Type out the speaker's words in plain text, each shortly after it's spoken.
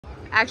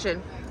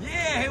Action.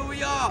 Yeah, here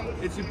we are.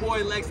 It's your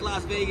boy Lex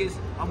Las Vegas.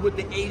 I'm with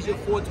the Asia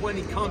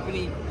 420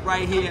 company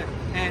right here,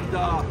 and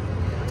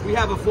we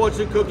have a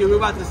fortune cookie. We're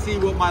about to see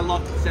what my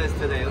luck says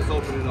today. Let's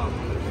open it up.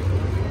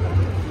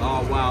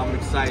 Oh wow, I'm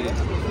excited.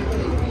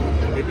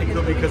 It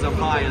could be because I'm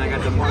high and I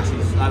got the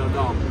munchies. I don't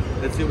know.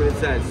 Let's see what it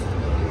says.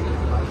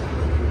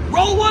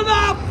 Roll one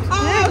up!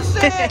 Oh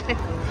shit!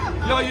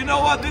 Yo, you know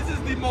what? This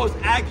is the most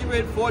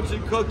accurate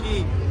fortune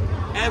cookie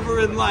ever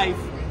in life.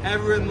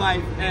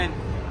 And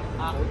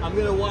I'm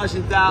gonna wash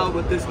it down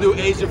with this new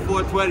Asia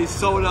 420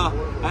 soda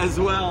as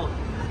well.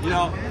 You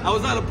know, I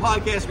was on a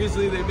podcast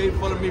recently, they made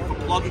fun of me for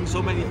plugging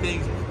so many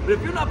things. But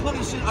if you're not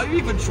plugging shit, are you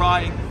even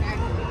trying?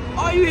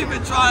 Are you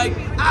even trying?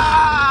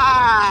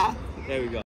 Ah! There we go.